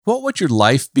What would your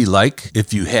life be like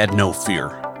if you had no fear?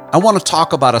 I want to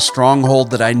talk about a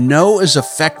stronghold that I know is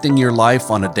affecting your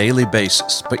life on a daily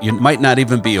basis, but you might not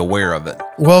even be aware of it.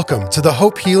 Welcome to the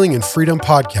Hope, Healing, and Freedom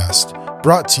podcast,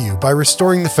 brought to you by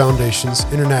Restoring the Foundations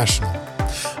International.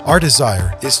 Our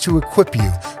desire is to equip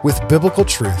you with biblical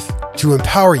truth to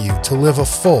empower you to live a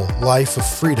full life of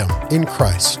freedom in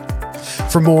Christ.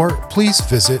 For more, please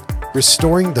visit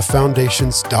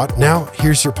restoringthefoundations.org. Now,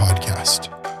 here's your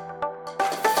podcast.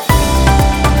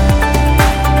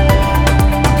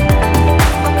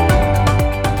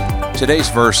 Today's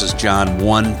verse is John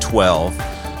 1:12.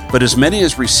 But as many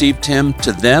as received him,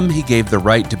 to them he gave the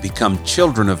right to become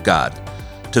children of God,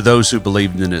 to those who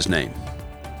believed in his name.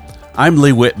 I'm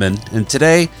Lee Whitman, and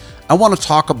today I want to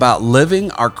talk about living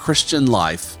our Christian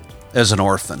life as an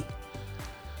orphan.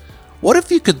 What if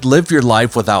you could live your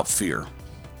life without fear?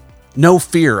 No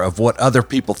fear of what other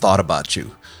people thought about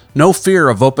you. No fear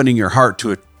of opening your heart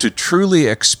to truly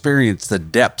experience the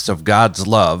depths of God's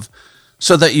love,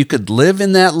 so that you could live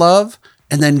in that love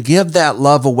and then give that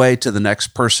love away to the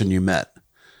next person you met.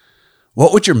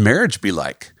 What would your marriage be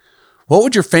like? What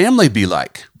would your family be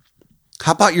like?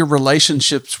 How about your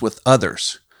relationships with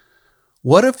others?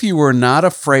 What if you were not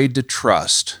afraid to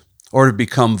trust or to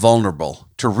become vulnerable,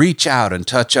 to reach out and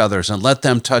touch others and let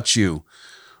them touch you?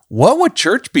 What would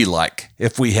church be like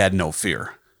if we had no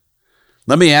fear?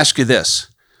 Let me ask you this.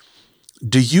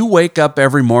 Do you wake up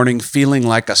every morning feeling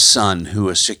like a son who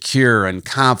is secure and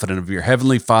confident of your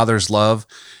Heavenly Father's love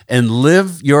and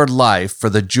live your life for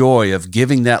the joy of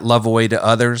giving that love away to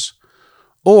others?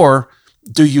 Or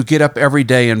do you get up every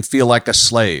day and feel like a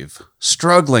slave,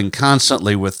 struggling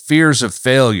constantly with fears of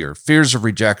failure, fears of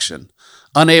rejection,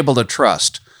 unable to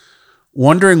trust,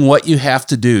 wondering what you have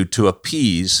to do to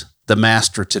appease the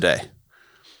Master today?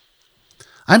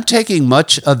 I'm taking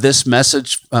much of this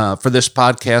message for this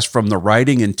podcast from the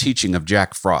writing and teaching of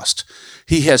Jack Frost.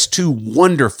 He has two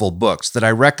wonderful books that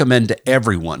I recommend to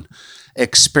everyone,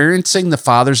 Experiencing the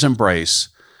Father's Embrace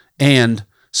and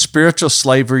Spiritual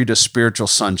Slavery to Spiritual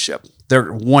Sonship.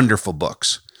 They're wonderful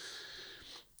books.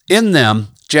 In them,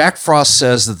 Jack Frost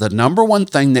says that the number one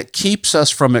thing that keeps us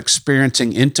from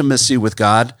experiencing intimacy with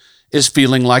God is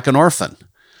feeling like an orphan.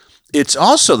 It's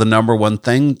also the number one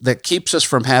thing that keeps us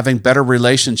from having better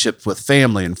relationships with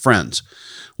family and friends.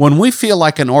 When we feel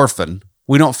like an orphan,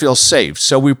 we don't feel safe,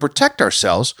 so we protect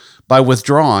ourselves by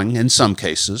withdrawing in some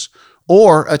cases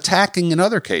or attacking in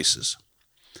other cases.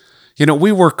 You know,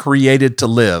 we were created to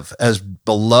live as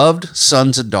beloved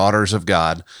sons and daughters of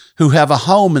God who have a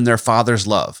home in their Father's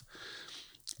love.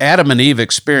 Adam and Eve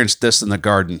experienced this in the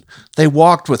garden. They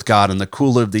walked with God in the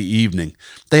cool of the evening.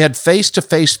 They had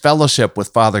face-to-face fellowship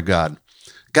with Father God.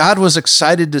 God was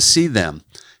excited to see them.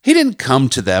 He didn't come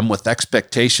to them with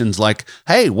expectations like,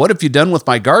 hey, what have you done with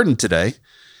my garden today?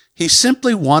 He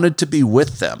simply wanted to be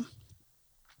with them.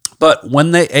 But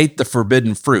when they ate the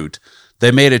forbidden fruit,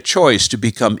 they made a choice to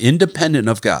become independent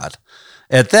of God.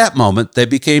 At that moment, they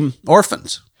became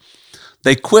orphans.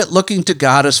 They quit looking to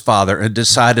God as Father and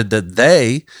decided that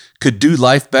they could do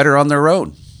life better on their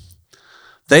own.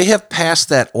 They have passed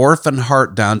that orphan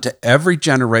heart down to every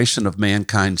generation of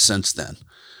mankind since then.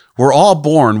 We're all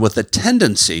born with a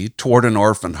tendency toward an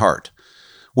orphan heart.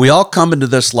 We all come into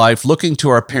this life looking to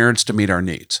our parents to meet our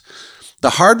needs.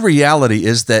 The hard reality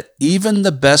is that even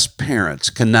the best parents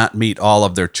cannot meet all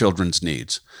of their children's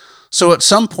needs. So at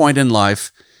some point in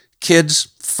life,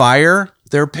 kids fire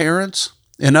their parents.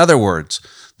 In other words,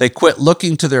 they quit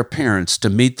looking to their parents to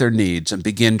meet their needs and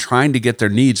begin trying to get their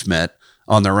needs met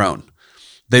on their own.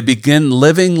 They begin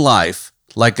living life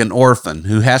like an orphan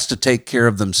who has to take care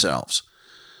of themselves.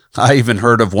 I even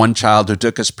heard of one child who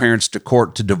took his parents to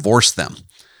court to divorce them.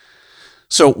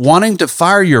 So wanting to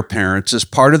fire your parents is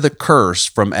part of the curse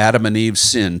from Adam and Eve's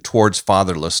sin towards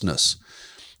fatherlessness.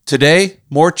 Today,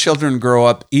 more children grow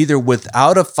up either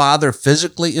without a father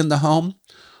physically in the home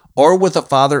or with a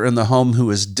father in the home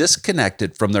who is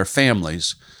disconnected from their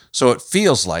families, so it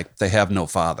feels like they have no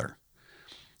father.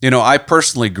 You know, I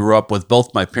personally grew up with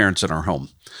both my parents in our home.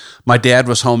 My dad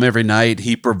was home every night.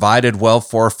 He provided well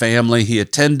for our family. He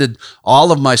attended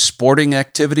all of my sporting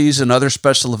activities and other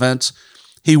special events.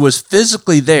 He was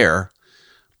physically there,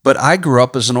 but I grew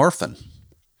up as an orphan.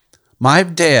 My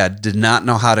dad did not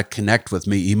know how to connect with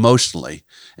me emotionally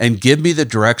and give me the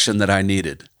direction that I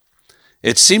needed.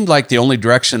 It seemed like the only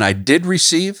direction I did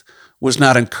receive was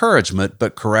not encouragement,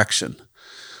 but correction.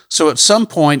 So at some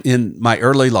point in my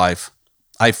early life,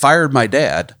 I fired my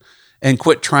dad and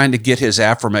quit trying to get his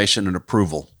affirmation and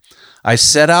approval. I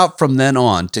set out from then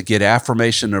on to get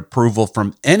affirmation and approval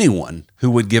from anyone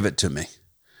who would give it to me.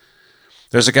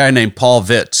 There's a guy named Paul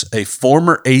Vitz, a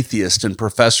former atheist and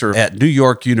professor at New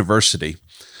York University,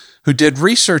 who did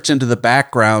research into the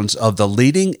backgrounds of the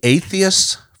leading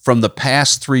atheists from the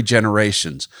past 3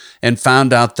 generations and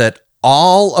found out that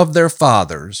all of their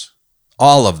fathers,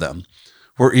 all of them,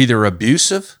 were either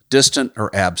abusive, distant,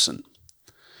 or absent.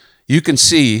 You can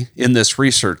see in this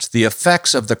research the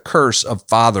effects of the curse of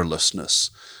fatherlessness.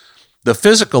 The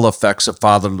physical effects of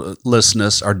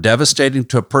fatherlessness are devastating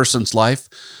to a person's life,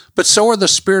 but so are the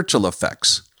spiritual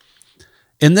effects.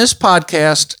 In this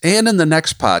podcast and in the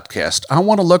next podcast, I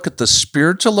want to look at the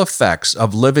spiritual effects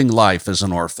of living life as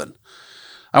an orphan.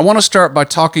 I want to start by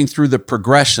talking through the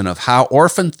progression of how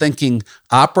orphan thinking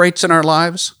operates in our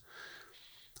lives.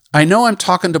 I know I'm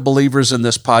talking to believers in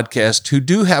this podcast who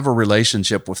do have a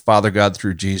relationship with Father God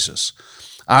through Jesus.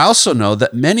 I also know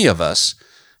that many of us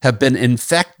have been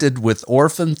infected with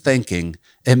orphan thinking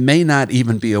and may not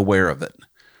even be aware of it.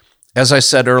 As I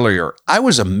said earlier, I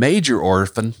was a major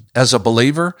orphan as a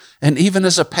believer and even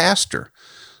as a pastor.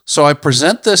 So I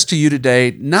present this to you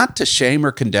today not to shame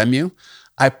or condemn you.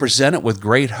 I present it with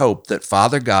great hope that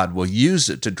Father God will use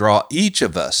it to draw each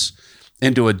of us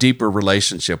into a deeper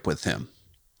relationship with Him.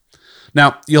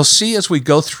 Now, you'll see as we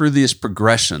go through these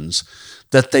progressions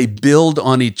that they build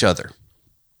on each other.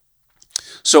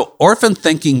 So orphan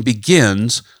thinking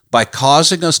begins by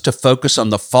causing us to focus on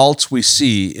the faults we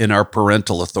see in our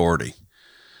parental authority.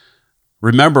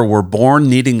 Remember, we're born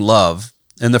needing love,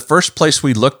 and the first place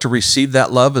we look to receive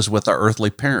that love is with our earthly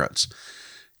parents.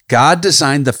 God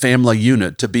designed the family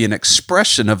unit to be an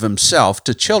expression of Himself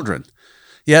to children,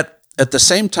 yet at the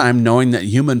same time knowing that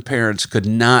human parents could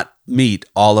not meet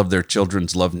all of their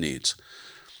children's love needs.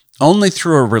 Only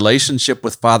through a relationship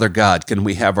with Father God can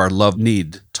we have our love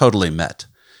need totally met.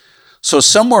 So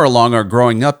somewhere along our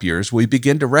growing up years, we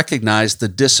begin to recognize the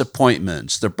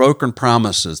disappointments, the broken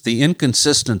promises, the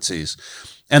inconsistencies,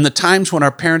 and the times when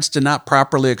our parents did not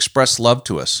properly express love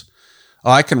to us.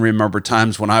 I can remember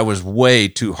times when I was way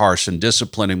too harsh in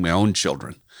disciplining my own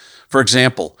children. For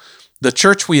example, the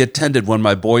church we attended when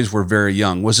my boys were very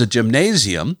young was a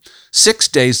gymnasium 6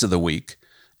 days of the week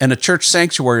and a church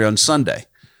sanctuary on Sunday.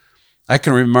 I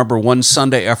can remember one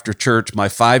Sunday after church, my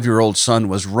 5-year-old son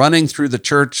was running through the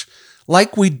church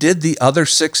like we did the other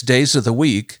 6 days of the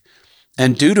week,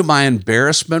 and due to my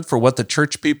embarrassment for what the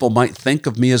church people might think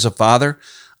of me as a father,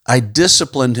 I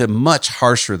disciplined him much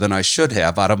harsher than I should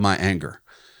have out of my anger.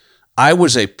 I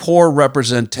was a poor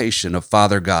representation of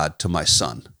Father God to my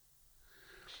son.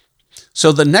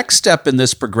 So the next step in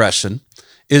this progression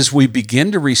is we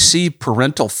begin to receive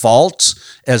parental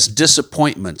faults as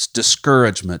disappointments,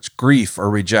 discouragements, grief, or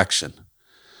rejection.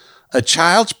 A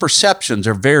child's perceptions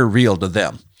are very real to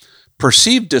them.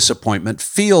 Perceived disappointment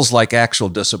feels like actual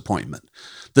disappointment.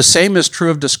 The same is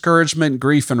true of discouragement,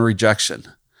 grief, and rejection.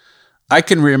 I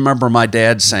can remember my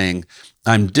dad saying,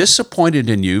 "I'm disappointed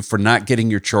in you for not getting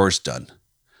your chores done."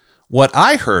 What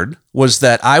I heard was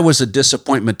that I was a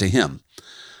disappointment to him.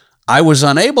 I was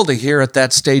unable to hear at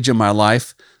that stage in my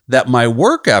life that my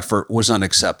work effort was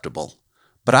unacceptable,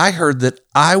 but I heard that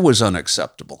I was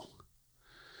unacceptable.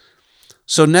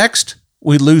 So next,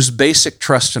 we lose basic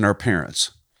trust in our parents.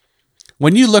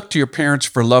 When you look to your parents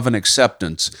for love and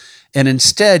acceptance, and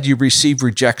instead you receive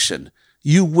rejection,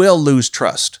 you will lose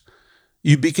trust.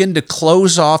 You begin to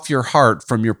close off your heart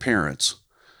from your parents.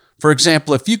 For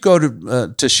example, if you go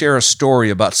to share a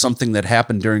story about something that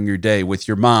happened during your day with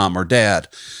your mom or dad,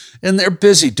 and they're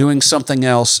busy doing something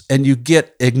else, and you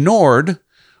get ignored,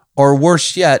 or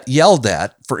worse yet, yelled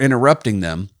at for interrupting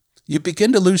them, you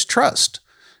begin to lose trust.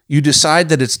 You decide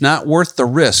that it's not worth the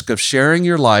risk of sharing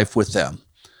your life with them.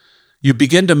 You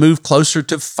begin to move closer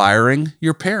to firing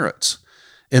your parents.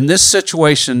 In this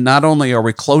situation, not only are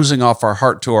we closing off our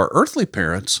heart to our earthly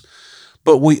parents,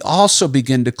 but we also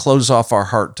begin to close off our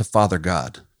heart to Father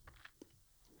God.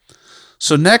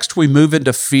 So next, we move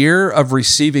into fear of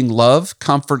receiving love,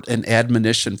 comfort, and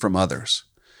admonition from others.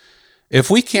 If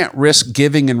we can't risk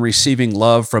giving and receiving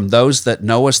love from those that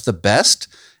know us the best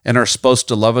and are supposed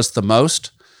to love us the most,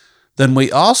 then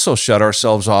we also shut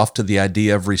ourselves off to the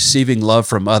idea of receiving love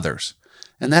from others,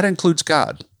 and that includes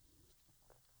God.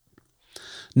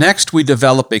 Next, we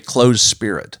develop a closed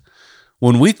spirit.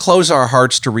 When we close our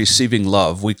hearts to receiving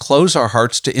love, we close our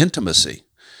hearts to intimacy.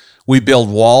 We build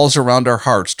walls around our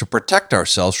hearts to protect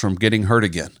ourselves from getting hurt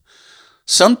again.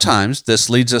 Sometimes this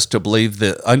leads us to believe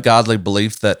the ungodly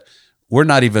belief that we're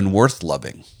not even worth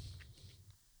loving.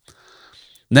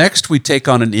 Next, we take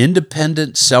on an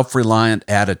independent, self-reliant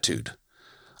attitude.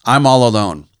 I'm all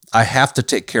alone. I have to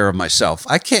take care of myself.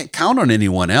 I can't count on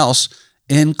anyone else,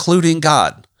 including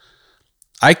God.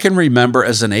 I can remember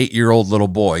as an 8-year-old little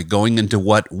boy going into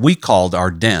what we called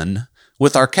our den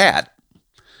with our cat,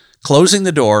 closing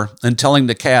the door and telling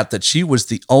the cat that she was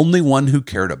the only one who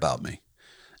cared about me.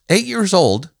 8 years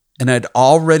old, and I'd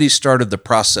already started the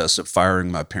process of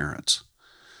firing my parents.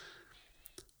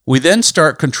 We then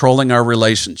start controlling our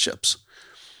relationships.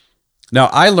 Now,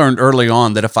 I learned early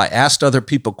on that if I asked other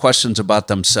people questions about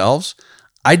themselves,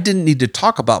 I didn't need to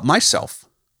talk about myself.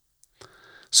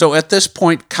 So at this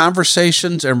point,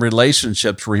 conversations and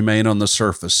relationships remain on the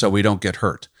surface so we don't get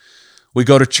hurt. We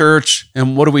go to church,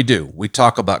 and what do? We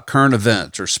talk about current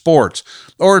events or sports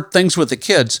or things with the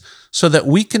kids so that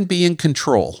we can be in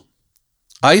control.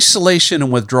 Isolation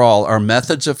and withdrawal are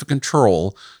methods of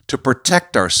control to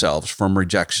protect ourselves from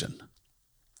rejection.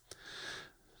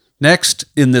 Next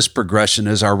in this progression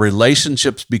is our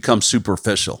relationships become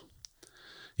superficial.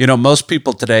 Most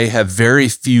people today have very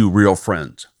few real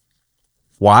friends.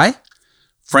 Why?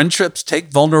 Friendships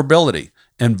take vulnerability,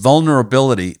 and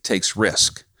vulnerability takes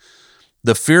risk.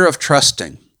 The fear of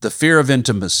trusting, the fear of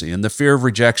intimacy, and the fear of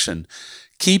rejection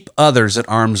keep others at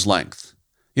arm's length.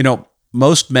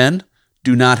 Most men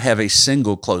do not have a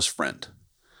single close friend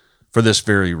for this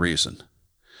very reason.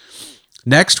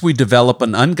 Next, we develop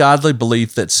an ungodly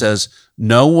belief that says,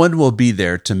 no one will be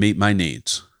there to meet my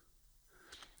needs.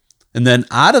 And then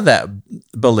out of that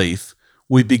belief,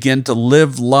 we begin to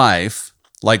live life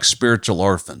like spiritual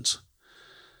orphans.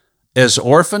 As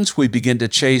orphans, we begin to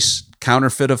chase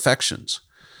counterfeit affections,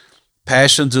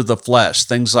 passions of the flesh,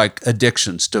 things like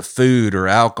addictions to food or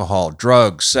alcohol,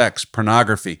 drugs, sex,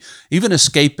 pornography, even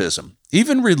escapism.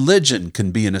 Even religion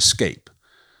can be an escape.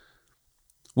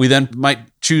 We then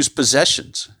might choose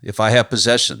possessions. If I have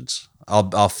possessions,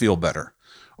 I'll feel better.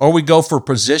 Or we go for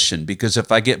position, because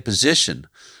if I get position,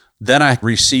 then I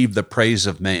receive the praise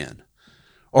of man.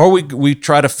 Or we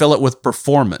try to fill it with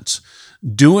performance,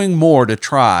 doing more to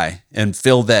try and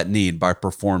fill that need by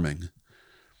performing.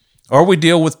 Or we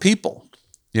deal with people.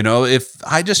 If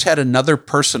I just had another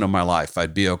person in my life,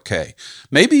 I'd be okay.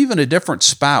 Maybe even a different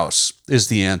spouse is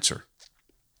the answer.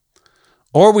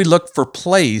 Or we look for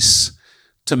place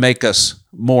to make us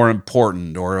more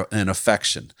important or an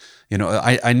affection.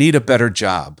 I need a better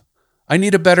job. I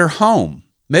need a better home.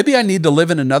 Maybe I need to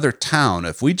live in another town.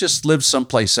 If we just lived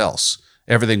someplace else,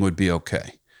 everything would be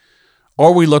okay.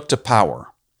 Or we look to power.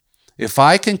 If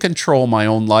I can control my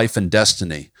own life and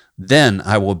destiny, then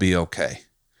I will be okay.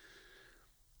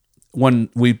 When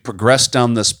we progress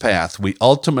down this path, we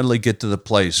ultimately get to the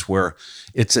place where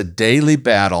it's a daily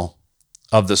battle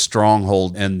of the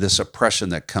stronghold and this oppression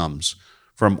that comes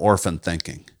from orphan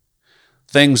thinking.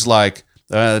 Things like,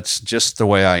 it's just the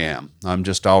way I am. I'm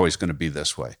just always going to be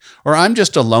this way. Or I'm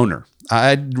just a loner.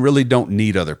 I really don't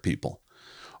need other people.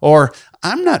 Or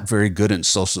I'm not very good in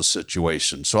social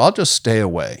situations, so I'll just stay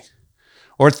away.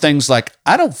 Or things like,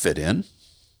 I don't fit in.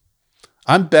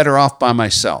 I'm better off by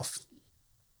myself.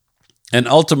 And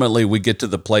ultimately, we get to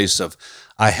the place of,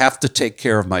 I have to take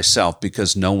care of myself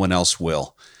because no one else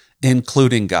will,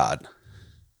 including God.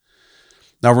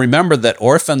 Now remember that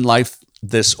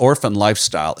this orphan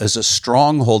lifestyle is a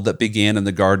stronghold that began in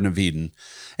the Garden of Eden,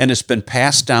 and it's been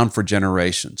passed down for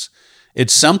generations.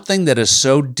 It's something that is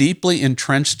so deeply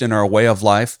entrenched in our way of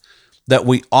life that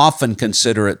we often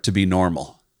consider it to be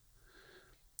normal.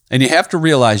 And you have to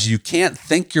realize you can't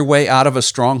think your way out of a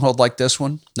stronghold like this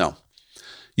one. No.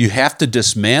 You have to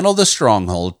dismantle the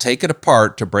stronghold, take it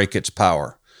apart to break its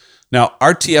power. Now,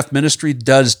 RTF ministry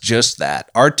does just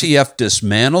that. RTF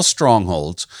dismantles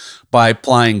strongholds by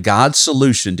applying God's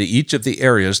solution to each of the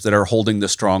areas that are holding the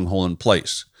stronghold in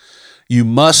place. You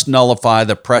must nullify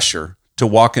the pressure to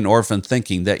walk in orphan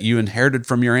thinking that you inherited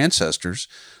from your ancestors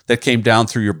that came down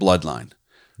through your bloodline.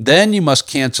 Then you must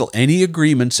cancel any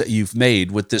agreements that you've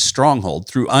made with this stronghold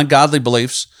through ungodly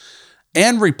beliefs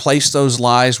and replace those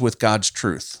lies with God's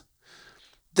truth.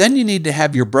 Then you need to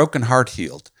have your broken heart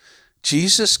healed.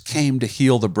 Jesus came to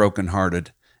heal the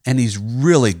brokenhearted, and he's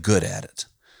really good at it.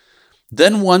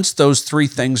 Then once those three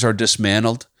things are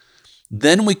dismantled,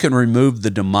 then we can remove the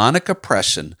demonic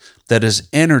oppression that is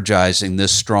energizing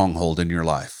this stronghold in your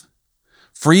life.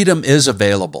 Freedom is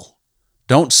available.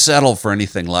 Don't settle for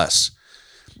anything less.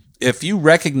 If you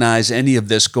recognize any of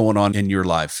this going on in your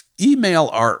life, email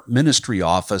our ministry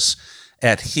office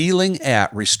at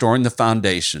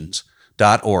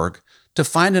healing@restoringthefoundations.org to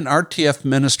find an RTF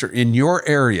minister in your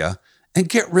area and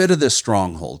get rid of this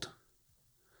stronghold.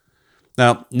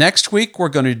 Now, next week, we're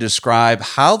going to describe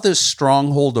how this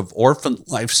stronghold of orphan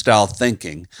lifestyle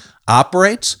thinking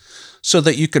operates so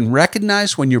that you can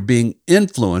recognize when you're being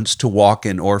influenced to walk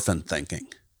in orphan thinking.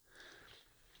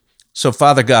 So,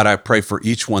 Father God, I pray for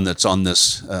each one that's on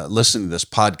this, listening to this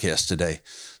podcast today,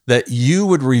 that you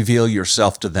would reveal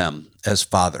yourself to them as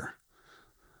Father.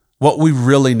 What we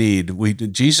really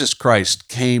need, Jesus Christ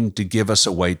came to give us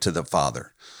a way to the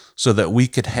Father so that we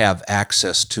could have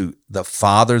access to the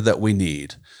Father that we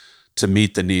need to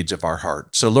meet the needs of our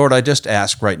heart. So, Lord, I just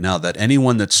ask right now that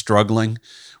anyone that's struggling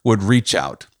would reach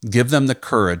out, give them the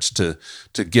courage to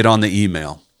get on the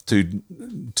email,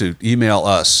 to email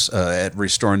us at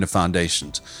Restoring the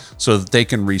Foundations so that they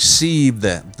can receive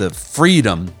the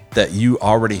freedom that you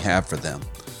already have for them.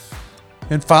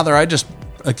 And Father, I just,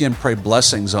 again, pray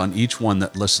blessings on each one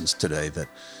that listens today, that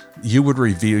you would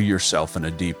reveal yourself in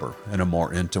a deeper and a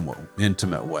more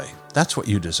intimate way. That's what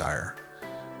you desire.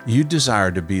 You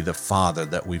desire to be the Father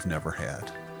that we've never had.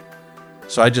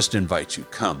 So I just invite you,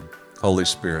 come, Holy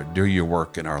Spirit, do your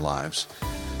work in our lives.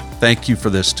 Thank you for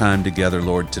this time together,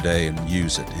 Lord, today, and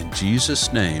use it. In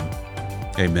Jesus' name,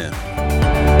 amen.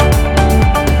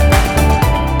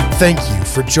 Thank you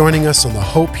for joining us on the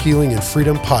Hope, Healing, and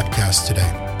Freedom podcast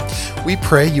today. We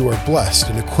pray you are blessed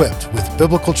and equipped with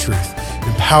biblical truth,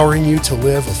 empowering you to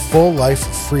live a full life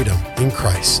of freedom in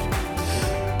Christ.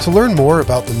 To learn more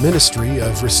about the ministry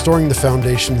of Restoring the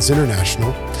Foundations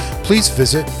International, please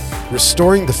visit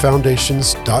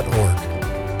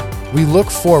restoringthefoundations.org. We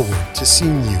look forward to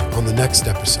seeing you on the next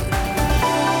episode.